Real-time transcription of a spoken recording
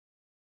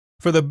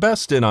For the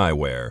best in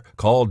eyewear,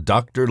 call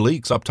Dr.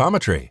 Leeks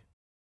Optometry.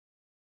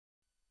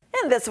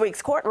 In this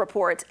week's court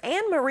report,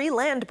 Anne-Marie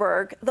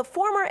Landberg, the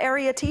former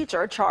area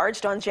teacher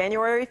charged on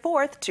January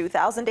 4,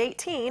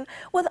 2018,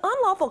 with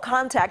unlawful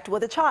contact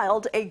with a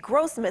child, a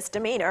gross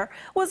misdemeanor,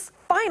 was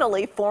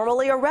finally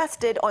formally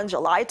arrested on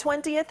July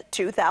 20,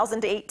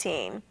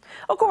 2018.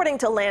 According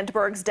to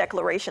Landberg's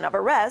declaration of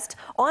arrest,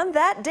 on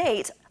that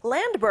date,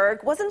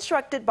 Landberg was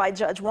instructed by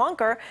Judge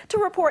Wonker to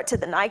report to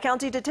the Nye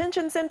County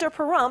Detention Center,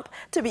 Pahrump,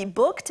 to be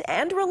booked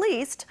and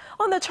released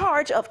on the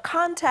charge of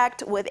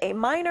contact with a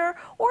minor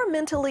or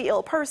mentally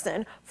ill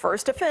person,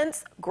 first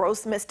offense,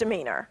 gross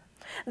misdemeanor.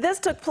 This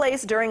took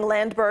place during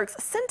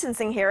Landberg's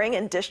sentencing hearing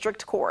in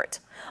district court.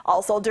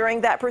 Also during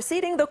that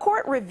proceeding, the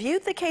court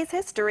reviewed the case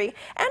history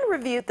and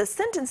reviewed the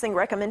sentencing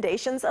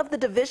recommendations of the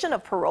Division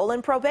of Parole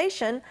and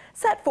Probation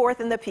set forth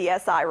in the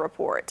PSI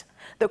report.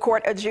 The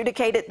court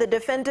adjudicated the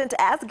defendant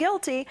as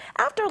guilty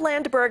after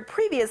Landberg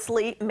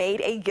previously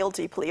made a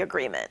guilty plea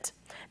agreement.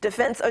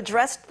 Defense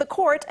addressed the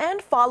court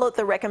and followed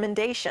the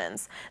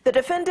recommendations. The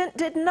defendant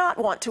did not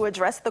want to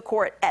address the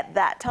court at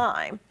that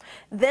time.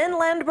 Then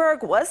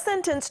Landberg was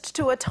sentenced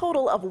to a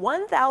total of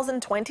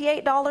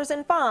 $1,028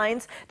 in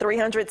fines,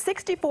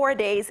 364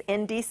 days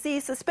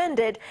NDC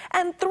suspended,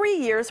 and 3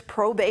 years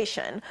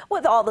probation,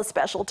 with all the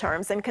special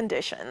terms and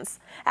conditions.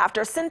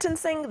 After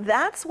sentencing,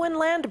 that's when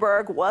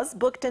Landberg was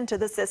booked into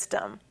the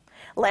system.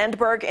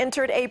 Landberg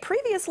entered a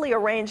previously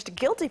arranged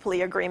guilty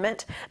plea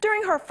agreement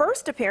during her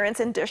first appearance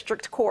in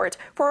district court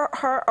for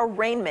her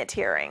arraignment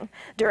hearing.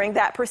 During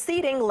that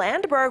proceeding,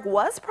 Landberg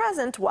was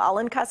present while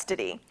in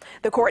custody.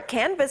 The court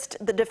canvassed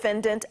the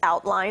defendant,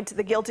 outlined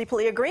the guilty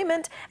plea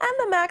agreement, and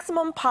the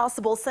maximum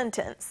possible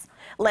sentence.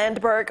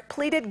 Landberg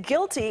pleaded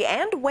guilty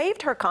and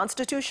waived her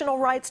constitutional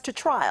rights to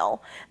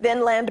trial.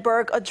 Then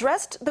Landberg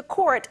addressed the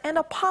court and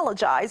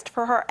apologized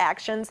for her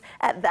actions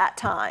at that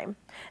time.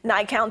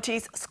 Nye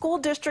County's school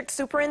district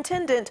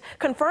superintendent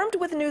confirmed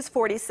with News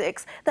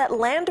 46 that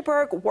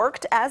Landberg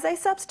worked as a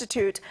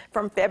substitute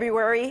from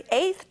February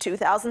 8,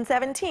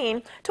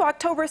 2017 to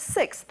October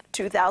 6,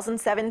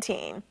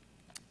 2017.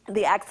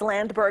 The acts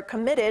Landberg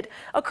committed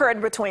occurred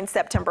between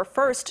September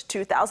 1,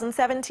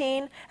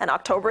 2017 and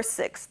October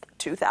 6,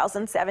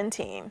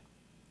 2017.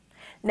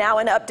 Now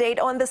an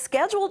update on the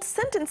scheduled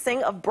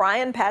sentencing of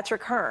Brian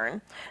Patrick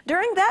Hearn.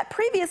 During that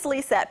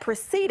previously set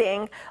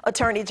proceeding,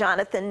 attorney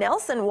Jonathan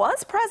Nelson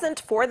was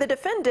present for the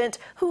defendant,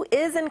 who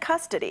is in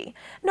custody.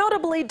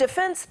 Notably,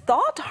 defense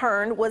thought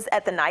Hearn was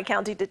at the Nye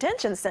County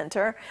Detention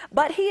Center,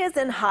 but he is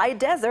in high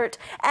desert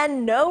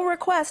and no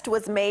request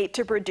was made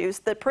to produce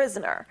the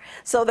prisoner.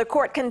 So the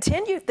court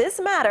continued this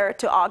matter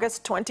to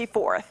August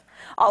 24th.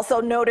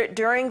 Also noted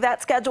during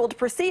that scheduled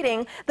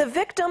proceeding, the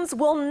victims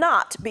will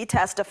not be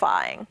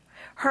testifying.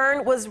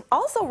 Hearn was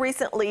also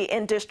recently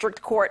in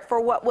district court for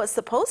what was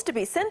supposed to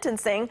be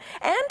sentencing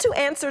and to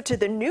answer to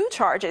the new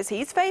charges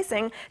he's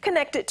facing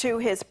connected to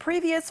his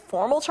previous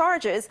formal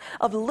charges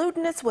of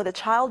lewdness with a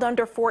child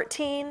under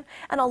 14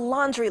 and a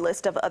laundry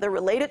list of other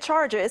related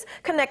charges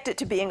connected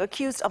to being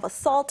accused of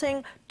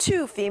assaulting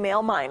 2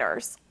 female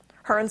minors.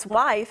 Hearn's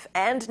wife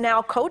and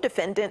now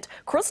co-defendant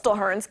Crystal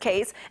Hearn's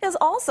case is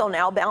also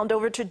now bound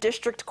over to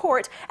district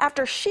court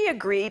after she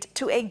agreed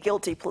to a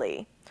guilty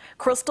plea.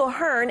 Crystal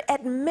Hearn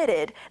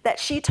admitted that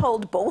she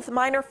told both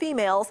minor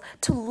females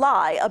to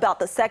lie about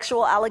the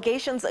sexual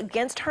allegations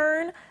against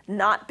Hearn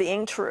not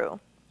being true.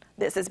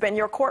 This has been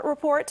your court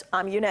report.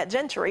 I'm Eunette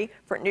Gentry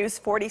for News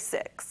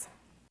 46.